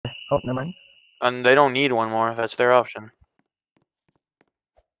Oh, never mind. And they don't need one more. That's their option.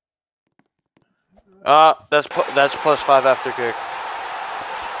 That's +5 after kick.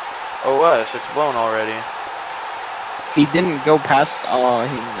 OS, it's blown already. He didn't go past.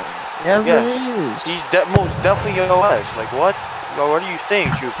 Yeah, there is. He's most definitely OS. Like what? What are you saying,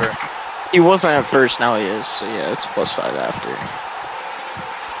 Trooper? He wasn't at first. Now he is. So yeah, it's +5 after.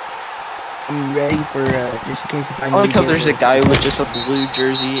 I'm ready for just in case if I need. I like how there's a guy with just a blue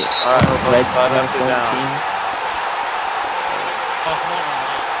jersey, red team.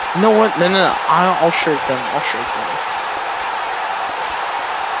 You know what? No. I'll shirt them.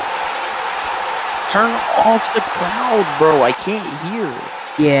 Turn off the crowd, bro. I can't hear.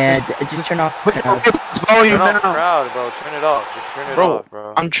 Yeah, just turn off the crowd. Turn off the crowd, bro. Turn it off. Just turn it off,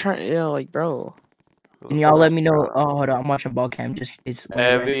 bro. I'm trying. Yeah, like, bro. And y'all let me know. Oh, hold on. I'm watching ball cam. Just in case.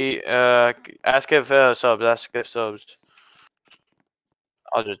 Ask if subs. Ask if subs.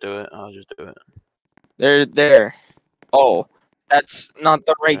 I'll just do it. They're there. Oh, that's not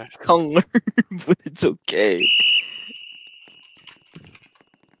the right color, but it's okay.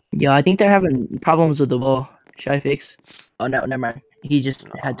 Yeah, I think they're having problems with the ball. Should I fix? Oh no, never mind. He just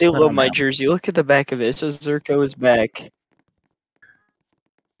had to. They love my jersey. Look at the back of it. It says Zerko is back.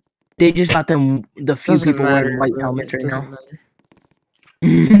 They just got them the few people wearing white helmets right now.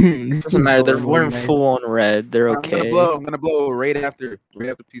 Doesn't matter. They're wearing full on red. They're okay. I'm gonna blow right after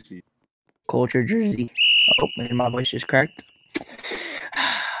PC. Culture jersey. Oh, man, my voice just cracked.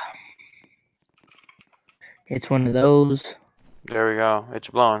 It's one of those. There we go. It's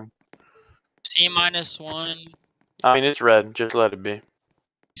blown. C-1. I mean, it's red. Just let it be.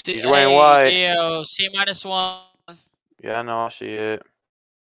 He's wearing white. Yo, C-1. Yeah, I know. I see it.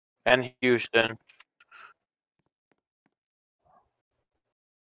 And Houston.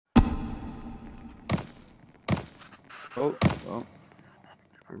 Oh, well.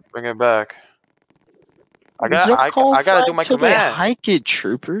 Bring it back. I gotta do my command. Hike it,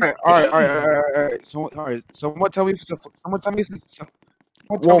 trooper. All right. Someone tell me.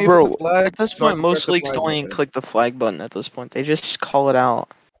 Well, bro, at this point, most leagues don't even click the flag button. At this point, they just call it out.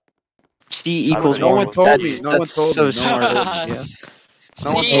 C equals 1. No one told me. That's so smart.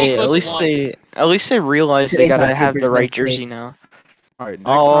 Hey, at least they realize they gotta have the right jersey now. Right,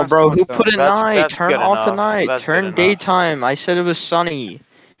 oh, bro, who put a night? That's Turn off the night. Turn daytime. I said it was sunny.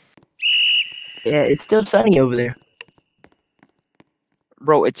 Yeah, it's still sunny over there.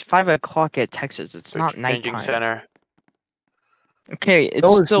 Bro, it's 5 o'clock at Texas. It's not nighttime. Center. Okay,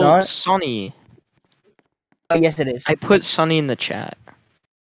 it's still sunny. Oh, yes, it is. I put sunny in the chat.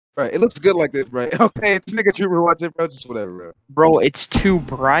 Right, it looks good like this, right? Okay, this nigga Trooper watch it, bro. Just whatever, bro. Bro, it's too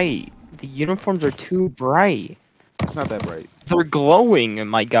bright. The uniforms are too bright. It's not that bright. They're glowing,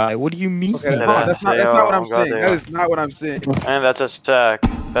 my guy. What do you mean? Okay, that's not what I'm saying. That is not what I'm saying. And that's a sack.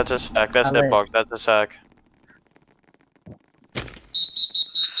 That's hitbox. That's a sack.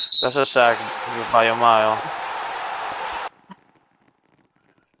 That's a sack by a mile.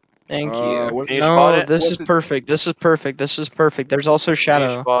 Thank you. Can you spot it? This is perfect. This is perfect. There's also shadow.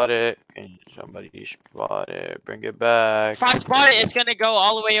 Can you spot it? Can somebody spot it? Bring it back. If I spot it, it's gonna go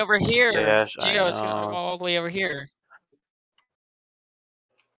all the way over here. Yes, Gio, it's gonna go all the way over here.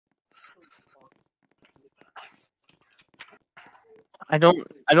 I don't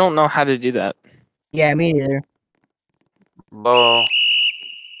know how to do that. Yeah, me neither. Bo.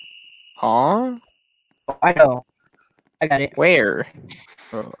 Huh? Oh, I know. I got it. Where?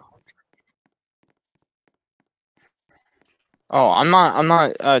 Oh, I'm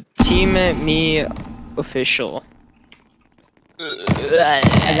not team me official.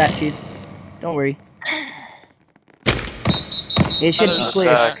 I got you. Don't worry. It should be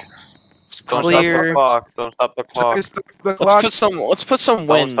clear. It's clear. Don't stop the clock. Let's put some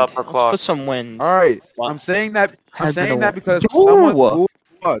wind. Don't stop the clock. Let's put some wind. All right. I'm saying that because someone blew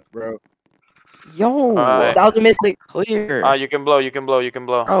fuck, bro. Yo, right. That was a misclick. Clear. You can blow.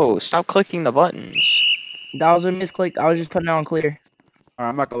 Oh, stop clicking the buttons. That was a misclick. I was just putting it on clear. All right,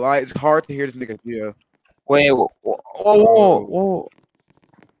 I'm not gonna lie. It's hard to hear this nigga. Yeah. Wait. Whoa.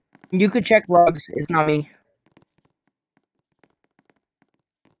 You could check logs. It's not me.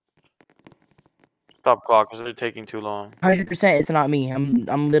 Stop clock, because they're taking too long. 100%. It's not me.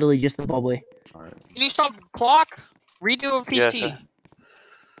 I'm literally just the ball boy. All right. Can you stop clock? Redo of PC. Yes,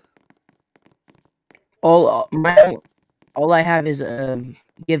 All I have is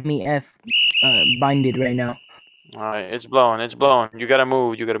give me F binded right now. All right, it's blowing. You gotta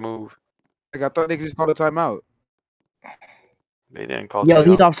move. Like, I thought they just called a timeout. They didn't call. Yo,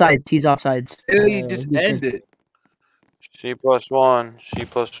 he's offsides. He's offsides. He just ended. C+1.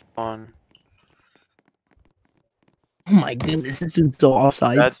 Oh my goodness, this dude's so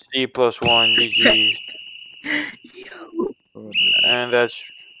offsides. That's C+1, GG. And that's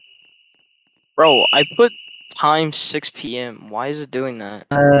Bro, I put time 6 p.m. Why is it doing that?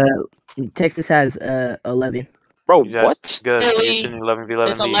 Texas has 11. Bro, that's what? good. Really? It's an 11v11v.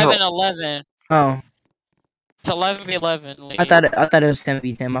 It's 11-11. Oh, It's 11-11. I thought it was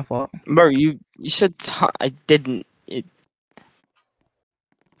 10v10. My fault. Bro, you said I didn't.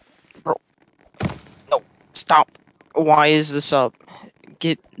 Bro, no, stop. Why is this up?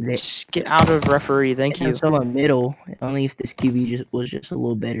 Just get out of referee. Thank you. So in middle. Only if this QB was just a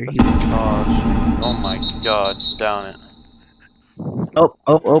little better. Oh my god, down it.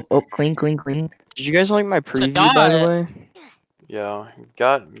 Oh, clean. Did you guys like my preview, dot. by the way? Yo,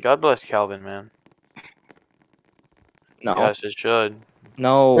 God bless Calvin, man. No, Yes, it should.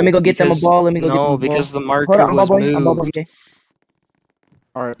 no. Let me go get them a because- ball. Let me go get them No, a ball. because the Hold marker on, was I'm ball boy, moved. okay.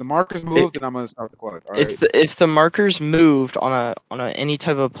 All right, the marker's moved, and I'm gonna start the clock. All right. If the marker's moved on a any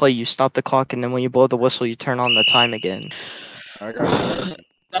type of play, you stop the clock, and then when you blow the whistle, you turn on the time again. I got you.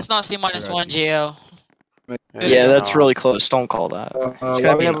 That's not C-1, Geo. Yeah, that's no. really close. Don't call that. It's why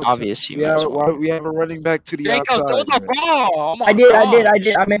gotta we be an have a- obvious We have, why C-1. we have a running back to the Draco, throw outside. the man. ball! Oh my I did.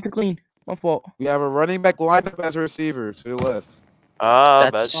 gosh. I meant to clean. My fault. We have a running back lined up as a receiver to the left.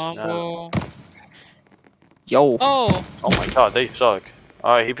 That's- Fumble. Yo, Oh, Oh my god, they suck.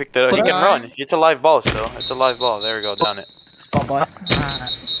 Alright, he picked it up. He can run. It's a live ball still. It's a live ball. There we go, down it. Spot boy.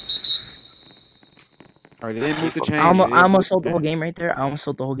 All right, they didn't move the chain. I almost sold the whole game right there. I almost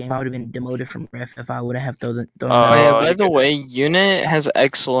sold the whole game. I would have been demoted from ref if I would have thrown oh that. yeah. Oh, By you the could- way, Unit has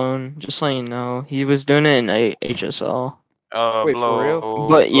X loan. Just letting you know, he was doing it in HSL. Wait, for blow, real?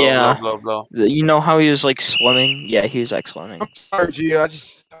 But blow, yeah. blow. You know how he was like swimming? Yeah, he was X loaning. I'm sorry, Gio.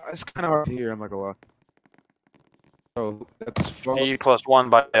 It's kind of hard to hear. I'm not gonna lie. Oh, that's C+1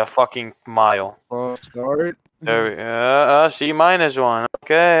 by a fucking mile. false start. There we C-1.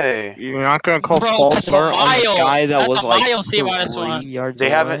 Okay. You're not gonna call Bro, false that's a start on a mile. guy that That's was a like mile C-1. 3 yards They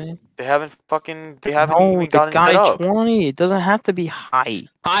away? haven't They haven't No, even the gotten set guy up. 20. It doesn't have to be high.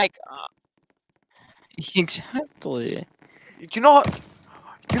 I Exactly. You know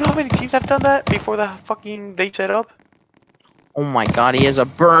how many teams have done that before they set up? Oh my god, he has a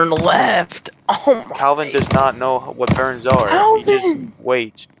burn left. Oh my. Calvin does not know what burns are. He just Calvin!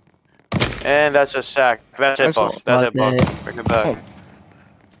 waits. And that's a sack. That's it, Bucks. That's it, Bucks. Bring it back.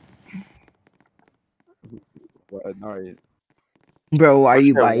 What? All right. Bro, why are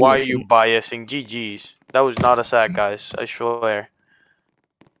you Why are biasing? you biasing? GG's. That was not a sack, guys. I swear.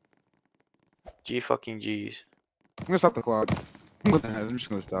 G fucking G's. I'm gonna stop the clock. I'm just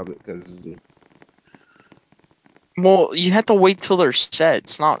gonna stop it because Well, you have to wait till they're set.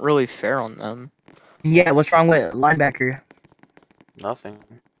 It's not really fair on them. Yeah, what's wrong with linebacker? Nothing.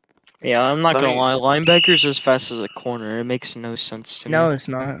 Yeah, I'm not Let gonna me- lie. Linebacker's as fast as a corner. It makes no sense to me. No, it's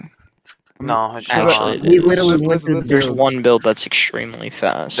not. No, it's Actually, not. We literally went through There's builds. one build that's extremely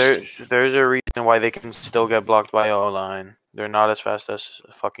fast. There's a reason why they can still get blocked by O-line. They're not as fast as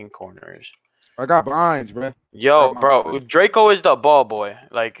fucking corners. I got blinds, bro. Yo, Come bro, on. Draco is the ball boy.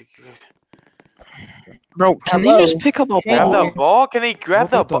 Like, Bro, can Hello? they just pick up a Grab grab ball? the ball. Can he grab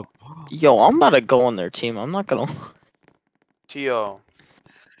the ball? Yo, I'm about to go on their team. I'm not gonna. Tio.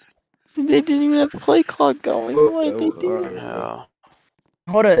 They didn't even have play clock going. Why'd they do that? Yeah.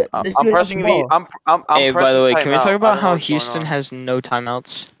 Hold up. I'm this dude has pressing the the. ball. I'm Hey, by pressing the way, can we timeout. talk I about don't know how what's going Houston on. has no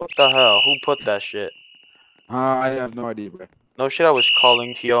timeouts? What the hell? Who put that shit? I have no idea, bro. No shit. I was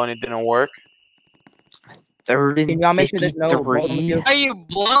calling Tio and it didn't work. Third and Can y'all make sure there's no ball on the 53. field? Why are you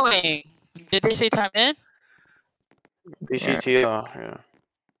blowing? Did they say time in? BC Tio. Yeah.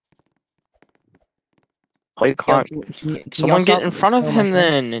 Play Yo, clock. can Someone y'all get stop in front of stealing him my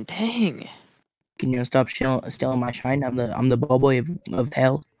shine? then. Dang. Can you stop stealing my shine? I'm the ball boy of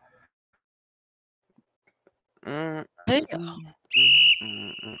hell. Mm, Hey,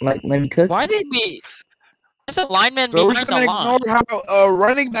 Like, let me cook. why they be? There's a lineman So we're just behind gonna the line. ignore how a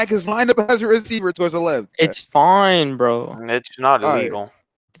running back is lined up as a receiver towards the left. It's fine, bro. It's not Alright. illegal.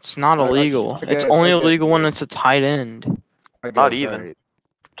 It's not I illegal. guess- It's only I guess illegal it when is. it's a tight end. I guess, Not even. alright.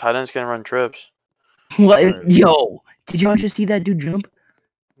 Tight ends can run trips. What? Alright. Yo, did y'all just see that dude jump?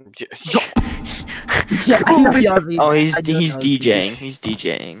 Yeah. Yeah, I know y'all seen Oh, that. he's I know he's y'all seen DJing. He's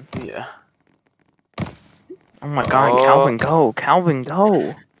DJing. Yeah. Oh my god, Oh. Calvin, go. Calvin,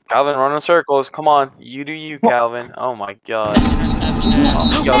 go. Calvin, run in circles. Come on. You do you, Calvin. Oh my god. Interception.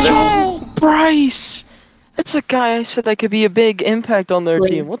 Yo, this- Oh, Bryce! That's a guy I said that could be a big impact on their Wait,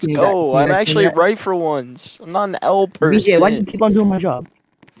 team. Let's can you go. guys- I'm can you actually guys- right for once. I'm not an L person. BJ, why do you keep on doing my job?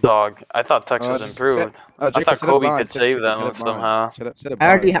 Dog, I thought Texas just improved. I Jacob, thought set up Kobe binds, could set- save set them up binds, somehow. Set up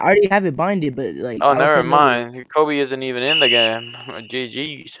I binds. already have it binded, but like. Oh, I was never heading over- mind. Kobe isn't even in the game.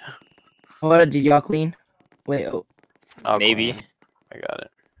 GG's. What did y'all clean? Wait. Oh. I'll Maybe. clean. I got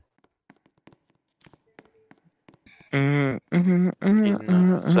it.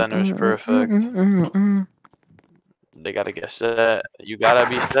 Center's perfect. They gotta get set. You gotta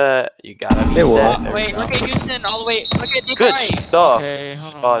be set. You gotta be They will. set. There we Wait, go. look at Houston all the way. Look at Good Detroit. stuff. Okay,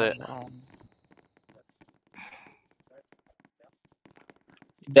 hold Spot on.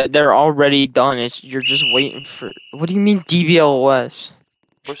 it. They're already done. You're just waiting for. What do you mean DBLOS?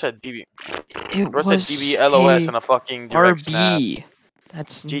 Where's that DB? It Where's that was DBLOS and a fucking direct snap? RB.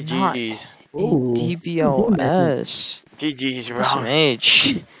 That's not GG's. a Ooh. DBLS. GG's, bro. Some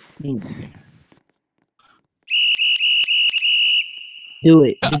H. Do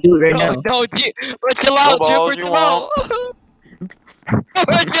it. Just do it right now. No, chill out, balls Trooper, you chill out.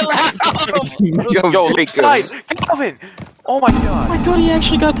 Chill out. Yo, Draco. side, Calvin. Oh my Oh god. my god, he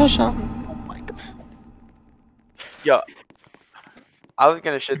actually got a touchdown. Yo. I was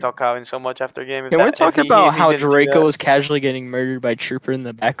gonna shit talk Calvin so much after game. Can we talk about how Draco was casually getting murdered by Trooper in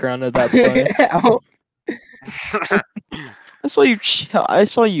the background of that play? I saw you. I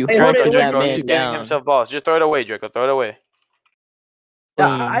saw you Hey, hold hunting it, that Draco, man he's getting down. himself balls. Just throw it away, Draco. Throw it away.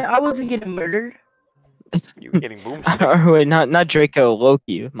 I wasn't getting murdered. You were getting boom. Oh, wait, not Draco.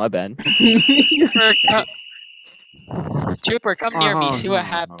 Loki. My bad. Trooper, come near me. See what No.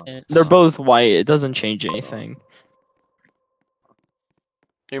 happens. They're both white. It doesn't change anything.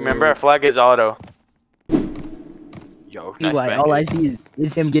 You remember our flag is auto. Yo, You nice like, bank all I it. see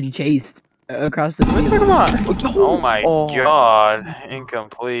is him getting chased across the What are you field. talking about? Oh my god,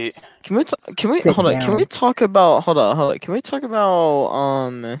 incomplete. Can we Sit hold on? Can we down. talk about hold on? Can we talk about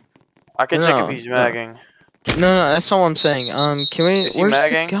I can No, check if he's no. magging. No, that's not what I'm saying. Can we? Is he Where's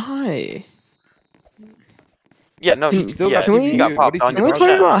magging? the guy? Yeah, no, Can- he still yeah, got can he we- got popped What Can we 100%.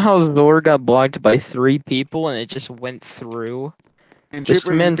 talk about how Zor got blocked by 3 people and it just went through? And This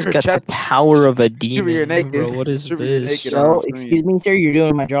Trooper, man's your got the chat- power of a Trooper, you're demon, naked. bro. What is Trooper, you're this? naked on So, screen. excuse me, sir, you're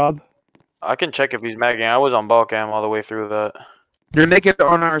doing my job. I can check if he's magging. I was on ball cam all the way through that. You're naked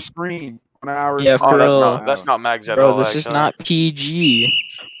on our screen. On our Yeah, screen. for Oh, real. that's not mags at Bro, all. this is actually. not PG.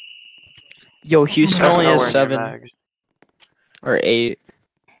 Yo, Houston That's only nowhere has near 7 mags. or 8.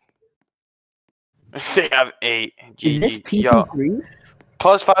 They have 8. Is this GG. Yo, PC3?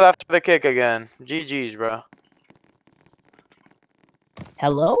 +5 after the kick again. GG's, bro.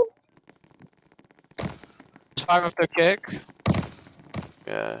 Hello? 5 after kick.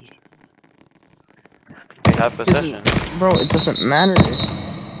 Yeah. They have possession. Bro, it doesn't matter.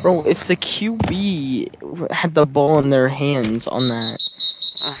 Bro, if the QB had the ball in their hands on that.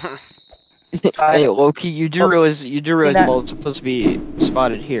 Hey, Loki, you do realize the that- ball is supposed to be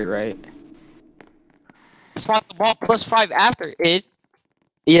spotted here, right? Spot the ball +5 after it.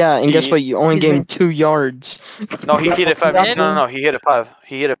 Yeah, and guess He- what? You only He's gave him been- 2 yards. No, he hit it 5. Yeah. No, he hit it 5.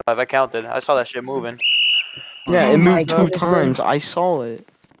 He hit it 5. I counted. I saw that shit moving. Yeah, Oh it my moved 2 goodness, bro. times. I saw it.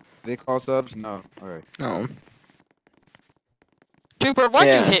 They call subs? No. Alright. No, Trooper, why'd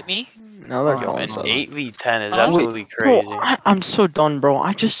Yeah. you hit me? now they're Yo, calling An subs. 8v10 is Oh, absolutely Bro, crazy. I'm so done, bro.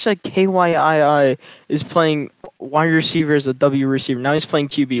 I just said KYII is playing wide receiver as a W receiver. Now he's playing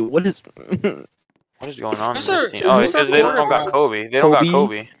QB. What is What is going on in Who's this our- team? Oh, it's who's our because they don't got quarterback? Kobe. They don't got Kobe?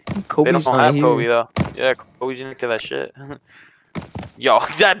 Kobe. Kobe's They don't not have here. Kobe though. Yeah, Kobe's into that shit. Yo,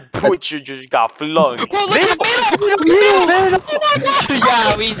 that butcher just got flung. Bro, look at the middle!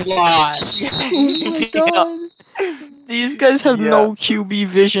 Yeah, we lost. Oh my god. These guys have no QB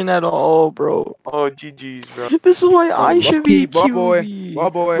vision at all, bro. Oh, GG's, bro. This is why I should be Ball boy. QB. Ball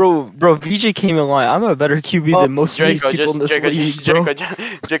boy. Bro, VJ came in line. I'm a better QB than most of these people in this league, bro.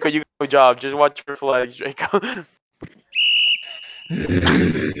 Draco, you got no job. Just watch your flags, Draco.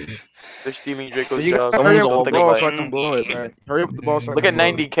 They're stealing So Draco's you job. gotta hurry Someone up don't with the think ball about so I it. can blow it, man. Hurry up with the ball so I Look can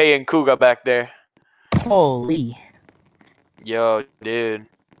at blow it. 90K and Kuga back there. Holy. Yo, dude.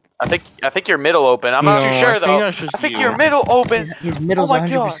 I think you're middle open. I'm not too sure though. I think you're middle open. His middle's my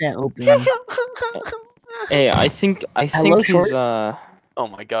God. 100% open. Hey, I think Hello, he's short? Oh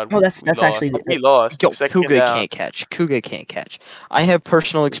my god. Oh, that's we lost. actually We lost. Yo, Second Kuga down. can't catch. Kuga can't catch. I have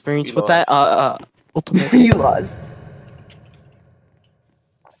personal experience We with that. Ultimate. you lost.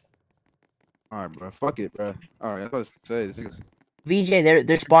 Alright, bro. Fuck it, bro. Alright, I was about to say this nigga's VJ,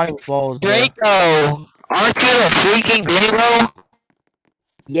 they're spawning balls. Bro. Draco, aren't you a freaking hero?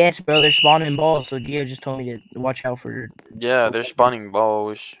 Yes, bro, they're spawning balls. So Gio just told me to watch out for. Yeah, they're spawning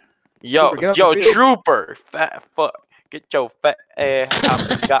balls. Yo, Trooper, get off yo, the field. Trooper, fat fuck. Get your fat ass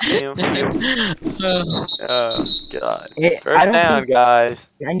out and got him. Oh, God. First down, guys.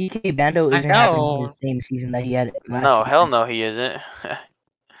 90K Bando isn't having the same season that he had last No, season. hell no, he isn't.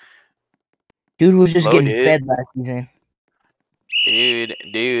 Dude was just getting fed last season.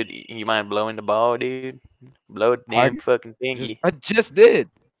 Dude, you mind blowing the ball, dude? Blow the damn fucking thingy. I just did.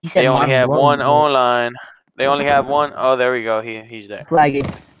 He said They only have one online. They only have one. Oh, there we go. He's there. Flag it.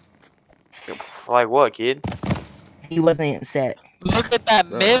 Flag what, kid? He wasn't set. Look at that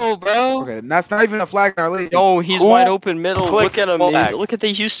middle, bro. Okay, that's not even a flag in our league. No, he's wide open middle. Look at him, dude. Look at the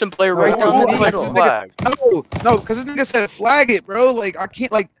Houston player right there in the middle. Flag. No, because this nigga said flag it, bro. Like, I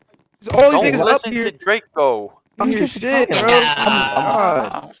can't, like, all these niggas up here. To Draco. I'm here shit, bro.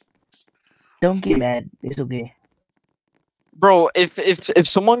 God. Don't get mad. It's okay. Bro, if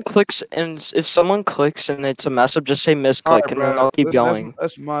someone clicks and it's a mess up, just say misclick and then I'll keep going.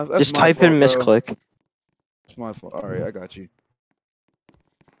 That's just my type fault, in misclick. It's my fault. Alright, I got you.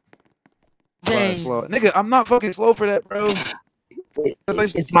 Dang. Slow. Nigga, I'm not fucking slow for that, bro.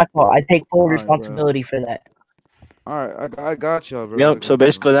 It's my fault. I take full responsibility for that. Alright, I got y'all, bro. Yep, so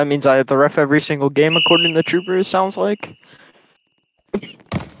basically that means I have to ref every single game according to Trooper, it sounds like.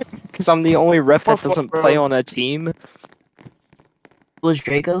 Because I'm the only ref that doesn't play on a team. Was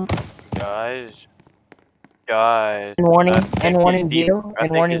Draco? Guys. And warning Geo. And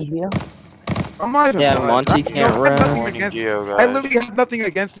warning Geo. I'm not even Monty can't ref. I literally have nothing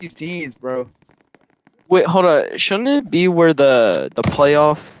against these teams, bro. Wait, hold on. Shouldn't it be where the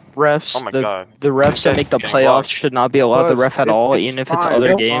playoff refs, the refs that make the playoffs should not be allowed to ref at all, even if it's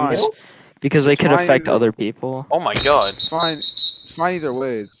other games? Because they could affect other people. Oh my god. It's fine either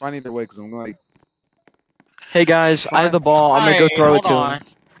way. It's fine either way, because I'm like... Hey guys, I have the ball. I'm gonna go throw it to him.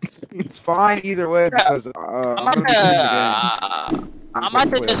 It's fine either way, because I'm about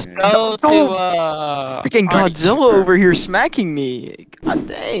to just go to freaking Godzilla over here smacking me. God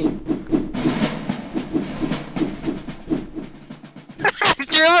dang.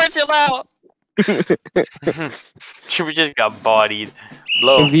 Chill out. Trooper just got bodied.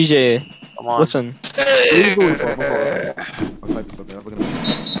 Blow. Hey, VJ, come on. listen.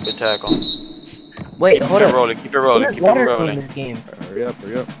 Good tackle. Wait, hold on. Keep it rolling. This game. Hurry up.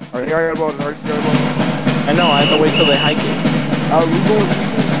 Alright, I got a ball. I know, I have to wait till they hike it.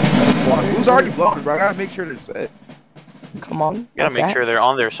 Who's already blowing, bro? I gotta make sure they're set. Come on. Gotta make sure they're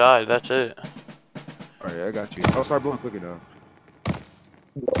on their side. That's it. Alright, I got you. I'll start blowing quicker though.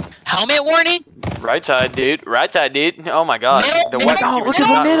 Helmet warning. Right side, dude. Oh my god. Look at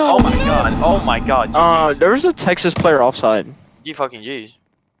the middle. Oh my god. There was a Texas player offside. G fucking G's.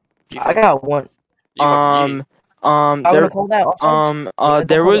 I got one.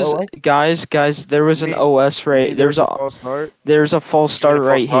 There was guys, there was an OS right. There's a false start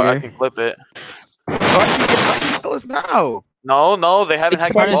right here. I can clip it. Why you tell us now? No, they haven't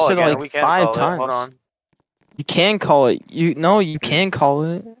hacked the ball said again. like We can't 5 call times. it. Hold on. You can call it. You can call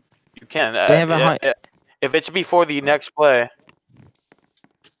it. You can. They haven't if it's before the next play.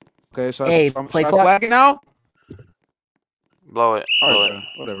 Okay, so I'm play clock. flagging now. Blow it. Alright,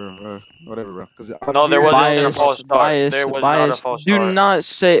 whatever, bro. No, there wasn't a false start. There was not a false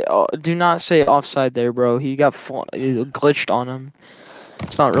start. Do not say offside there, bro. He got glitched on him.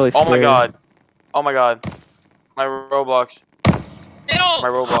 It's not really fair. Oh my god. My Roblox. My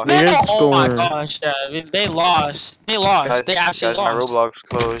Roblox. Oh my gosh, they lost. Guys, They actually my lost. Roblox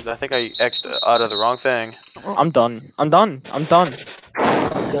closed. I think I X'd out of the wrong thing. I'm done.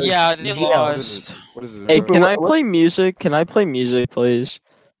 Yeah, they lost. What is it? Hey, can I play music? Can I play music, please?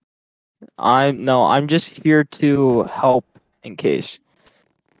 I'm just here to help in case.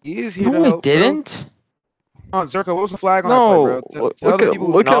 He is here to No, I help, didn't. Bro. Zerka, what was the flag on that play,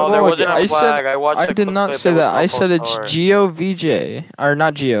 bro? There wasn't a flag. I did not say that. I said it's Geo VJ. Or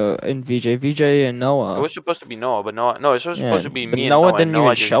not Geo and VJ. VJ and Noah. It was supposed to be Noah, but Noah. No, it was supposed to be me and Noah didn't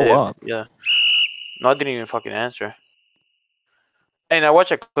even just show did. up. Yeah. Noah didn't even fucking answer. Hey, now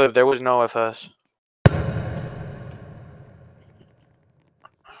watch a clip. There was no FS.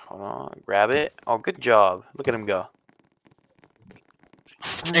 Hold on. Grab it. Oh, good job. Look at him go.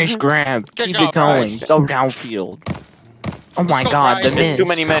 Nice grab. Good Keep job, it going. Bryce. Go downfield. Oh my go, god, the Bryce. miss. There's too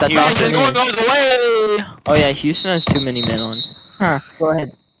many men. The Houston. miss. Oh yeah, Houston has too many men on. Huh. Go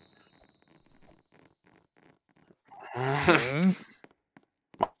ahead. -5.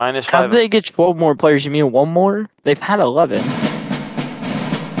 How did they get 12 more players? You mean one more? They've had 11.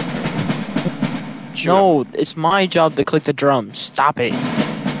 No, it's my job to click the drum. Stop it.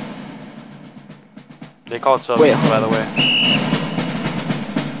 They called sub, Wait, by the way.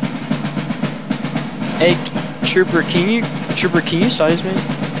 Hey, Trooper, can you size me?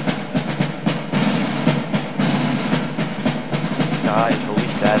 Guys, holy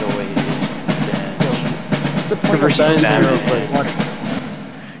Sadaway is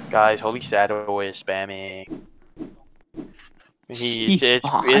Guys, holy Sadaway is spamming. It's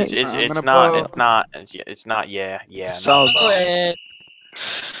not. Yeah. So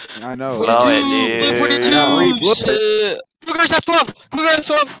I know. Blow it, dude. Cougars have 12. Cougars have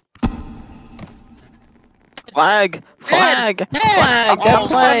 12. Flag! That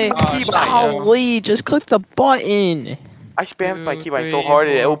play! Golly, just click the button! I spammed my keybind so hard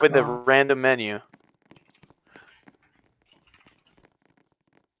it opened the random menu.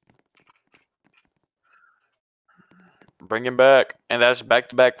 Bring him back. And that's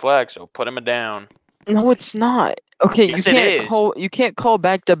back-to-back flag, so put him down. No, it's not. Okay, Yes, you can't call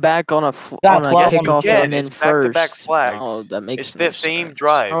back-to-back on a Yes, kickoff and then it's back-to-back first. flags. Oh, that makes It's the no same sense.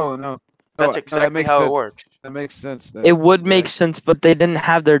 drive. Oh no. That's exactly how it works. That makes sense. It would make sense, but they didn't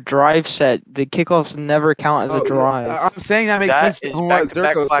have their drive set. The kickoffs never count as a drive. I'm saying that makes That sense. is From what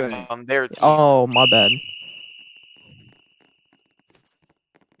back-to-back Zerko's flags saying. on their team. Oh, my bad.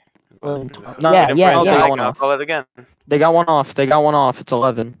 No, Get him, yeah, friends. they yeah. got one I'll off. call it again. They got one off. It's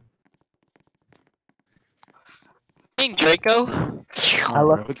 11. Draco.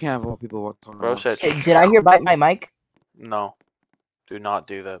 Bro, we can't have all people talking Bro about said, Hey, did I hear bite my mic? no. Do not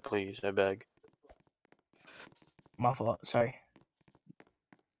do that, please. I beg. My fault. Sorry.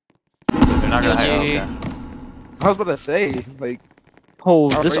 They're not gonna hire GG. okay. I was about to say, like, Oh,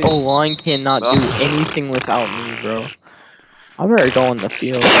 this Outrageous. O-line cannot do anything without me, bro. I better go in the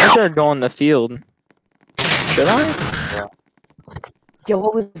field. Should I? Yo,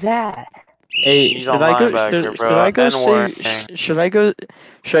 what was that? Hey, He's should on I go? linebacker, Should bro. I go N-word save? thing.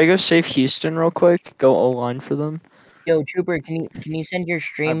 Should I go save Houston real quick? Go O-line for them. Yo, Trooper, can you send your I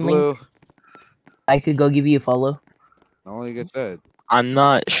stream blew. link? I could go give you a follow. Only gets said. I'm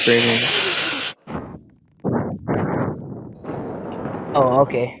not streaming. Oh,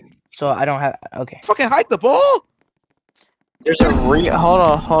 okay. So I don't have. Okay. Fucking hike the ball. There's a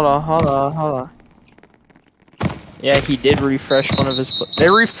hold on. Yeah, he did refresh one of his. They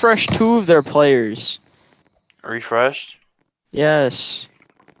refreshed 2 of their players. Refreshed? Yes.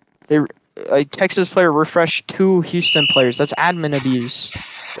 A Texas player refreshed 2 Houston players. That's admin abuse.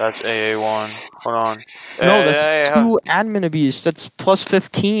 That's AA1. Hold on. No, that's Hey, 2 admin abuse. That's plus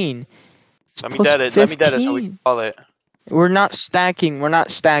 15. It's Let me plus dead it. Let me dead it so we 15. can call it. We're not stacking.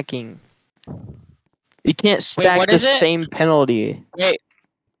 You can't stack what the is it? same penalty. Wait,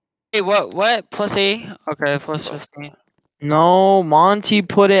 what? Plus 8? Okay, plus 15. No, Monty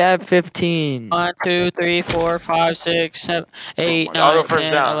put it at 15. 1, 2, 3, 4, 5, 6, 7, 8, Auto 9, first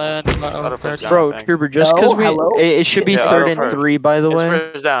 10, down. 11, 12, Auto first 13. down. Bro, thing. Trooper, just No, because hello? it should be Yeah, 3rd auto and first. 3, by the It's way.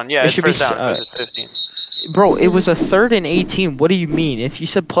 first down. Yeah, It it's should be first down s- because it's 15. Bro, it was a 3rd and 18. What do you mean? If you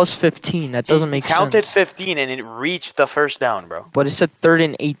said plus 15, that doesn't make He counted sense. 15 and it reached the first down, bro. But it said 3rd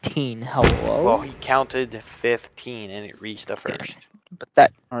and 18. Hello? Well, he counted 15 and it reached the first. But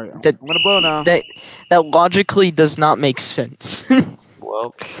that All right, That- I'm gonna blow now. that logically does not make sense.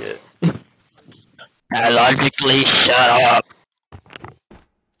 Well, shit. Logically, shut up.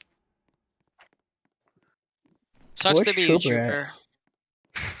 Sucks Where's to be a Trooper at? trooper.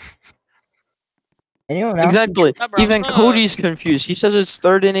 Anyone else? Exactly. Yeah, bro, Even look. Cody's confused. He says it's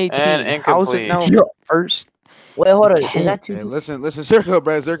 3rd and 18. And How is it now incomplete. first? Wait, hold on. Is Ten. that Hey, too? listen,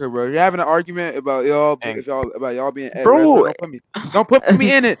 Zerko, bro. You're having an argument about y'all, about y'all being Ed Bro. Westbrook. Don't put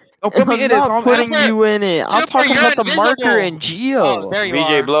me in it. Don't put me in it. I'm So not I'm putting asking- you in it. I'm Trooper, talking you're about the marker invisible. and Geo. Oh, there you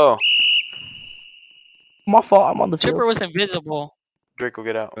VJ are. blow. My fault. I'm on the Trooper field. was invisible. Draco,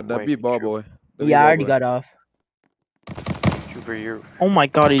 get out. That be ball boy. That be Yeah, I ball already boy. got off. Trooper, you're. Oh my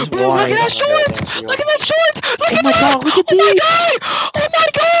god, he's Bro, look wide. at that short! Look at that short! Look at my that! god, look at Oh my these! god! Oh my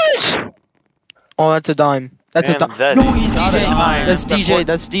gosh! Oh, that's a dime. That's a Man, dime. that- No, he's not a DJ. dime. That's The DJ. cor-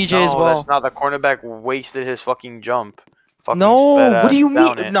 That's DJ as No, well. that's not. The cornerback wasted his fucking jump. Fucking No, sped what do ass you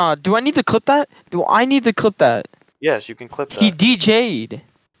down mean? it. Nah, do I need to clip that? Do I need to clip that? Yes, you can clip that. He DJ'd.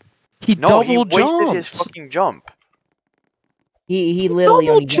 He no, double he wasted his jumped. fucking jump. He literally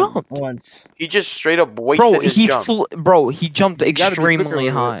double only jumped jumped. once. He just straight up wasted Bro, his he jump. he jumped You gotta be quicker extremely with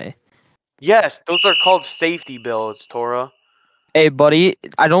it. high. Yes, those are called safety bills, Tora. Hey, buddy,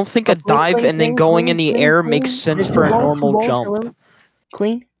 I don't think a dive and then going in the air makes sense for a normal jump.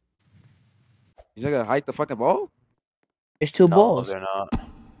 Clean. He's not gonna hike the fucking ball. There's 2 No, balls. they're not.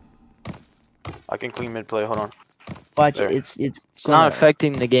 I can clean mid play. Hold on. Watch There. it. It's It's not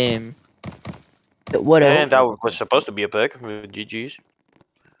affecting the game. whatever. And that was supposed to be a pick with GG's.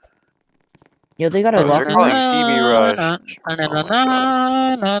 Yo, they got a They're locker calling room. CB rush.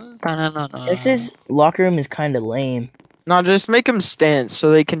 Texas locker room is kind of lame. No, just make him stance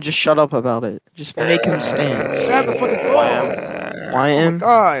so they can just shut up about it. Just make him stance. Grab the fucking ball. YM. Oh my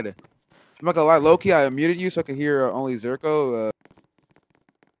god. I'm not gonna lie, Loki, I muted you so I could hear only Zerko.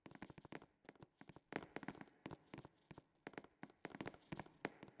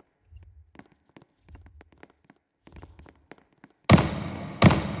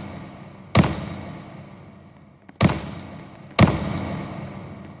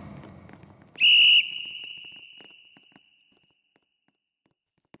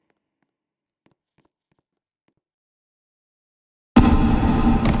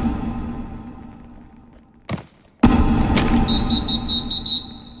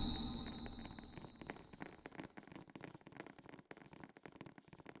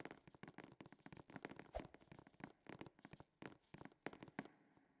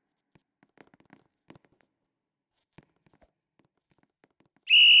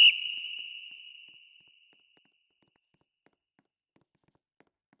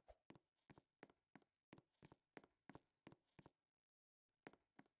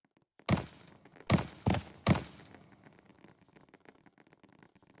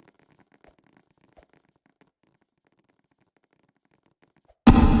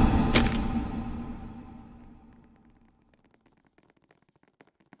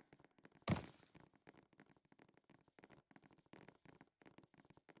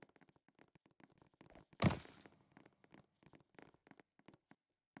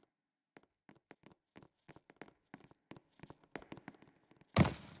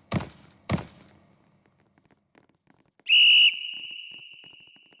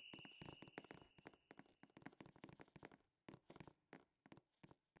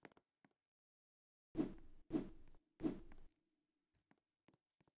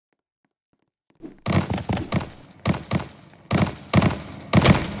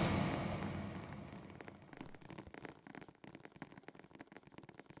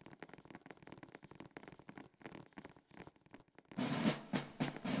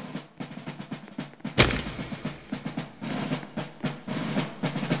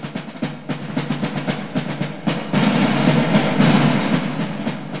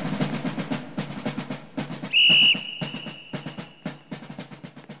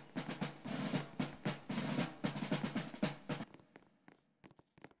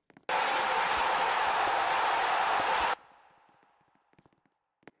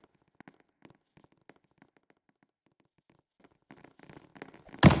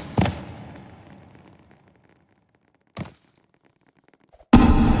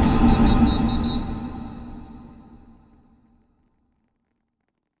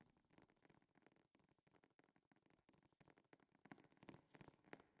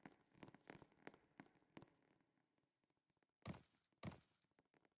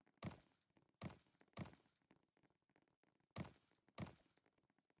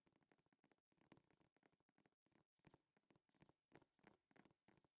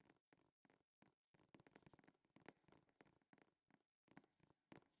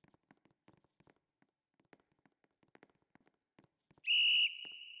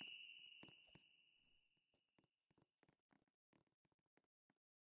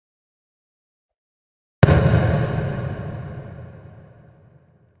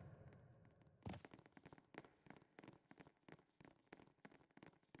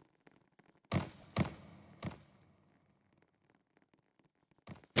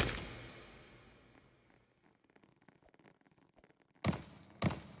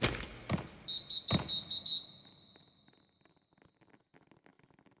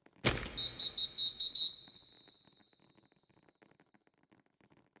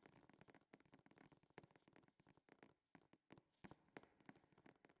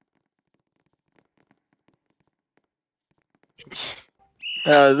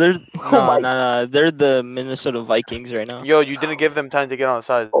 They're Oh no, they're the Minnesota Vikings right now. Yo, you didn't give them time to get on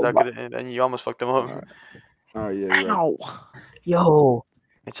side. Oh That could and you almost fucked them up. Alright, yeah, you're right. Ow! Yo,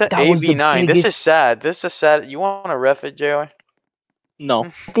 It's at that was the AV9. This is biggest. sad. This is sad. You want to ref it, JR? No,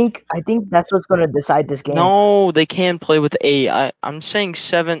 I think that's what's gonna decide this game. no, they can play with 8. I'm saying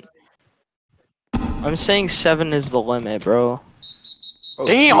 7. I'm saying 7 is the limit, bro. Oh,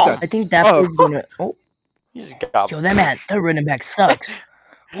 Damn! he got I think that Oh. is gonna. Oh, He just got, yo, that running back sucks. just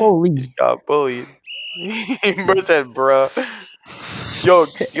Holy. got bullied. Bro said, bruh. Yo,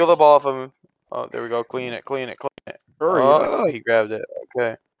 steal the ball from him. Oh, there we go. Clean it, clean it, clean it. Hurry Oh, up. he grabbed it.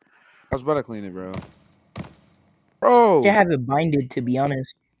 Okay. I was about to clean it, bro. Bro, I have it binded, to be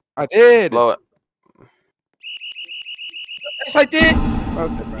honest. I did. Blow it. Yes, I did.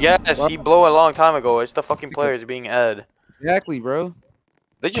 Okay, bro. Yes, Well, he blew it a long time ago. It's the fucking players being ed. exactly, bro.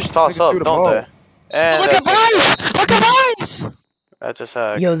 They just toss Niggas up, threw the don't ball. they? And Look at Bryce! Look at Bryce! that's a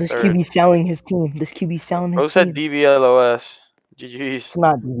sack. Yo, this Third. QB selling his team. This QB selling Bro his said team. DBLOS. GG's. It's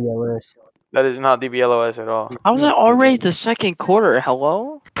not DBLS. That is not DBLOS at all. How was it already the second quarter?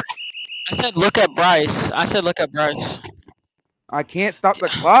 Hello? I said look at Bryce. I said look at Bryce. I can't stop the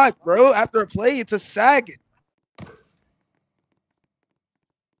clock, bro. After a play, it's a sack.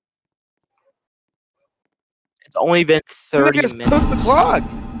 It's only been 30 Just minutes. cook the clock.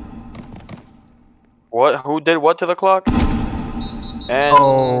 What? Who did what to the clock? And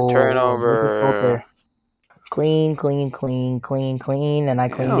turnover. Clean, and I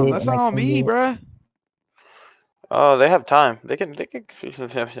cleaned Damn, it. that's and I not on cleaned me, it. bro. Oh, they have time. They can.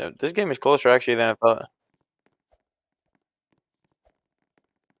 This game is closer actually than I thought.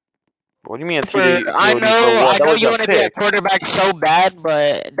 What do you mean a TD? I know you want to be a pick. quarterback so bad,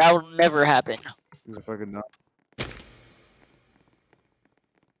 but that will never happen. He's a fucking nut.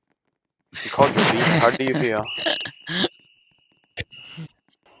 You called your beat. How do you feel?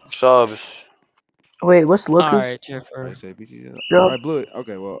 Subs. Wait, what's Lucas? Alright, Jeffrey. I say BC. Yep. All right, blew it.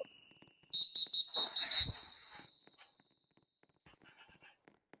 Okay, well.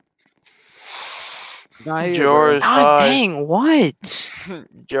 He's not here, bro. George, God hi. dang, what?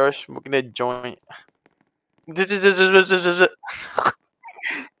 George smoking a joint.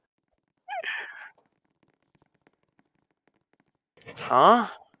 Huh?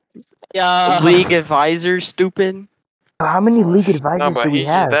 Yeah. League advisor, stupid. How many league No, advisors but do we he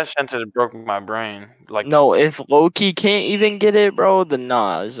have? that sentence broke my brain. Like No, if Loki can't even get it, bro, then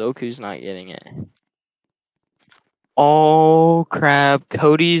nah, Zoku's not getting it. Oh crap!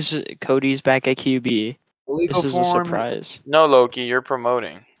 Cody's back at QB. Illegal This is a form. surprise. no, Loki, you're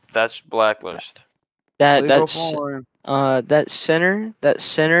promoting. That's blacklist. Illegal That's form. that center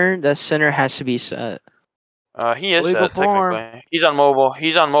has to be set. He is Illegal set form. technically. He's on mobile.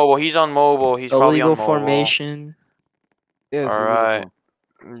 He's probably Illegal on mobile. formation. Yes, All illegal right.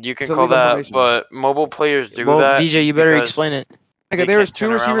 form. You can It's call illegal that, formation. but mobile players do Well, that. VJ, you better because- explain it. Okay, They there's can't two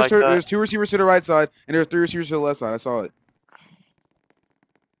turn around receivers. like that. There's two receivers to the right side, and there's 3 receivers to the left side. I saw it.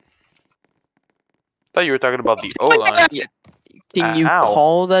 I thought you were talking about the O line. Can you Ow.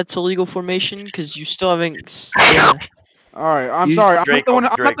 call that illegal formation? Because you still haven't. Yeah. All right, I'm You- sorry. I'm not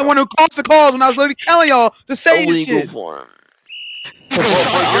the one who calls the calls when I was literally telling y'all to say this Illegal shit. form.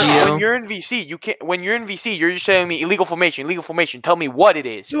 When you're in VC, you can't. When you're in VC, you're just saying me illegal formation, illegal formation. Tell me what it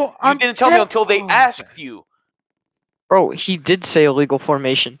is. So You didn't tell me until they asked you. Bro, he did say illegal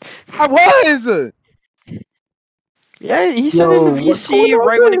formation. I was. Yeah, he said in the Yo, what's VC going on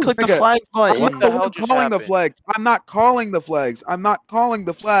right when he there? clicked the Nigga, flag button. What I'm the not hell calling just the happened? flags. I'm not calling the flags. I'm not calling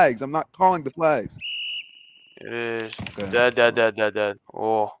the flags. I'm not calling the flags. It is Okay. dead.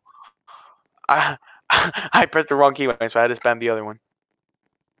 Oh, I pressed the wrong key, so I had to spam the other one.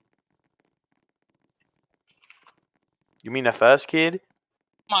 You mean FS, kid?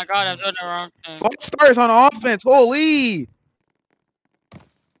 Oh my god, I'm doing the wrong thing. Fuck starters on offense. Holy.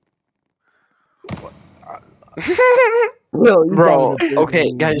 Yo, he's Bro, having a okay,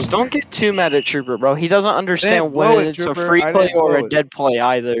 crazy guys, game. don't get too mad at Trooper, bro. He doesn't understand blow when it, it's Trooper. a free I play didn't or blow a it. dead play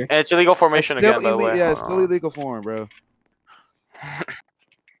either. And it's illegal It's formation still again, by the way. yeah, it's still illegal form, bro.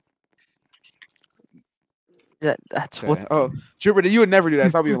 That's Okay. what. Oh, Trooper, you would never do that.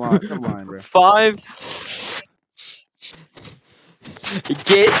 Stop being lying. Stop lying, bro. 5.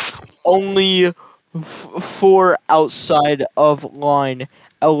 Get only 4 outside of line.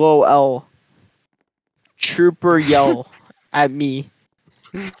 LOL. Trooper yell at me.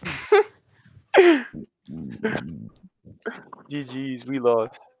 GG's, we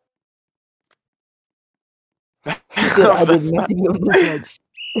lost. He said, I did nothing of the such.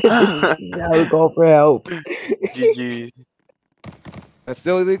 This is now a call for help. GG's. That's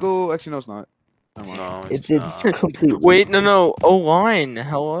still illegal. Actually, no, it's not. Never mind. No, It's complete. Wait, no. O line.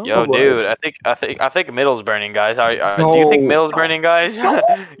 Hello. Yo, dude, I think middle's burning, guys. Do you think No. middle's burning, guys?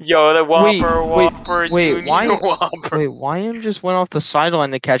 Yo, the Whopper, wait, Junior why- Whopper. Wait, YM just went off the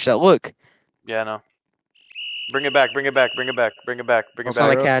sideline to catch that. Look, Yeah, no. Bring it back. it's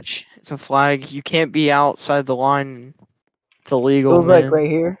not a bro. catch. It's a flag. You can't be outside the line. It's It illegal, was man. like right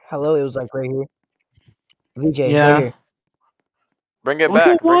here. Hello, it was like right here. VJ, Yeah. right here. Bring it Look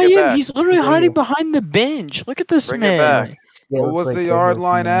back. at Bring it YM. back. He's literally Right hiding here. behind the bench. Look at this Bring it man. back. Yeah, it What was like the right yard here.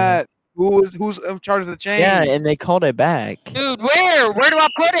 line at? Who's in charge of the chains? Yeah, and they called it back. Dude, where? Where do I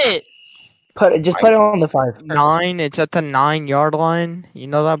put it? Put it on the 5. 9. It's at the 9-yard line. You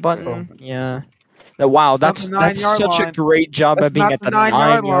know that button? Oh. Yeah. Wow, It's not that's the 9-yard such line. a great job That's at being not at the the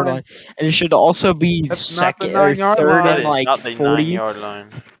 9-yard 9-yard line. line. And it should also be That's not the second or 9-yard third line. That and is like not the 40. 9-yard line.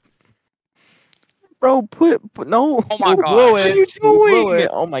 Bro, put no. Oh my Who god. blew What are it? you Who blew doing? it?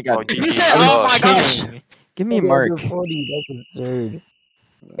 Oh my Oh, god. GG. He said, I'm oh just my gosh. kidding. Give me a mark. 40, that's absurd.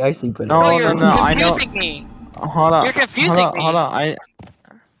 You actually put it No, Bro, on. you're no, I know. confusing me. Hold on. You're confusing me. Hold on.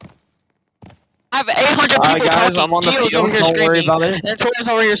 I have 800 people guys, talking. I'm on the Gio's field. over here Don't worry screaming. about it. And Troy's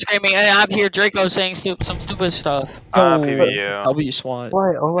over here screaming, and I'm here Draco saying some stupid stuff. PBU. W SWAT.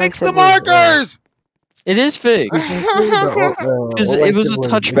 Why? All I Fix said the was, markers. It is fixed. Because it was a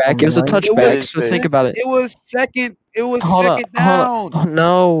touchback. It was a touchback. So think about it. It was second. It was Hold second up, down. hold up.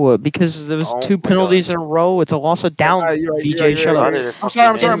 No, because there was Oh 2 my penalties in a row. It's a loss of down. You're right, VJ, shut up. I'm sorry.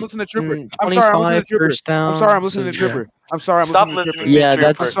 I'm listening to Trooper. I'm sorry. I'm listening to Trooper. First down. I'm sorry. I'm listening to Trooper. I'm sorry. I'm Stop listening to Trooper. listening to Yeah,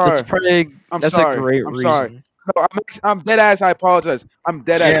 Trooper. that's pretty. I'm That's sorry. a great I'm reason. sorry. No, I'm dead ass. I apologize. I'm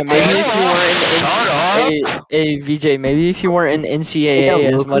dead ass. Yeah, maybe if you weren't in VJ, maybe if you weren't in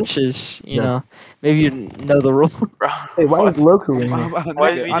NCAA as much as you know, maybe you know the rule. Hey, why is Loku in here?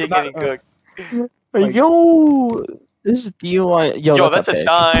 Why is VJ getting cooked? Like- Yo, this is DUI. Yo, That's a pick.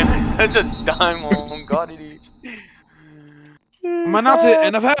 dime. That's a dime on God it is. I'm announcing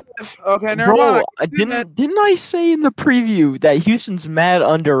NFL. Okay, never Bro, mind. didn't I say in the preview that Houston's mad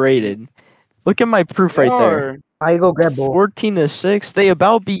underrated? Look at my proof right there. I go grab ball. 14-6. They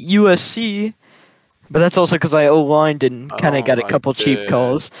about beat USC, but that's also because I O-lined and kind of got a couple cheap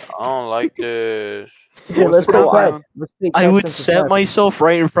calls. I don't like this. Here, let's What's the go. countdown? I would set myself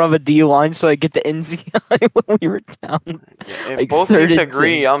right in front of a D line so I get the NCI when we were down. If Like both 3rd teams and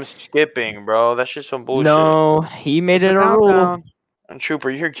agree, 10. I'm skipping, bro. That's just some bullshit. No, he made it a rule. Countdown. And Trooper,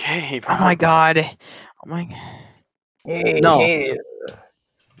 you're gay, bro. Oh my god. Oh my. Hey, No. hey.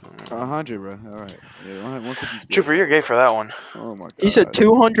 100, bro. All right. Yeah, 150 is good. Trooper, you're gay for that one. Oh my god. He said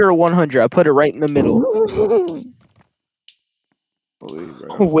 200 or 100. I put it right in the middle. Holy,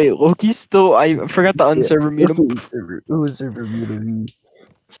 bro. Oh wait, Loki still. I forgot the unserver mute him. Who's server muted me?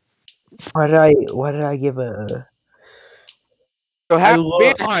 Why did I give a? So I love,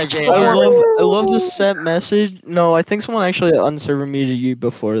 RJ, I love the set message. No, I think someone actually unserver muted you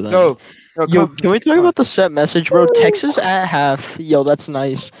before then. Yo, Yo, can we talk about the set message, bro? Texas at half. Yo, that's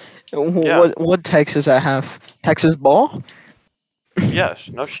nice. Yeah. What Texas at half? Texas ball? Yes,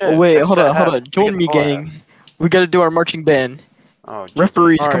 no shit. Oh, wait, Texas hold at on. half. Join me, Take it forward. gang. We gotta do our marching band. Oh, geez.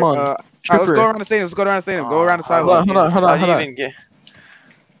 Referees, All right, come on. all right, let's Trooper. go around the stadium. Let's go around the stadium. Go around the Hold sideline. Hold on, How do you hold on. even get?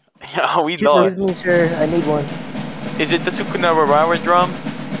 Yeah, we Excuse lost. me, sir. I need one. Is it the Sukuna Rawa drum?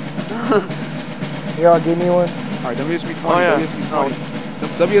 Y'all give me one. All right, WSB 20. Oh, yeah. WSB 20.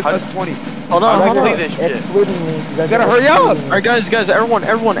 WSS 20. Hold on, hold Play on. this shit. Excluding me. You gotta hurry up! Alright, guys, everyone.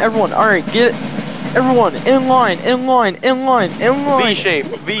 Alright, get everyone in line. V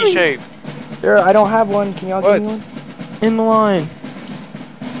shape. Sir, I don't have one. Can y'all give me one? In line.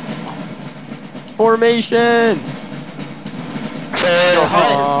 Formation. Yo,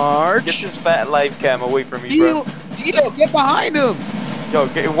 March. Get this fat life cam away from me, bro. Dio, get behind him. Yo,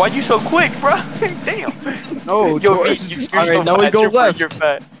 why'd you so quick, bro? Damn. No, Yo, George. V, you're Alright, so now we fat, go Trooper, left. You're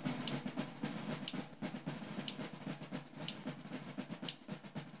fat.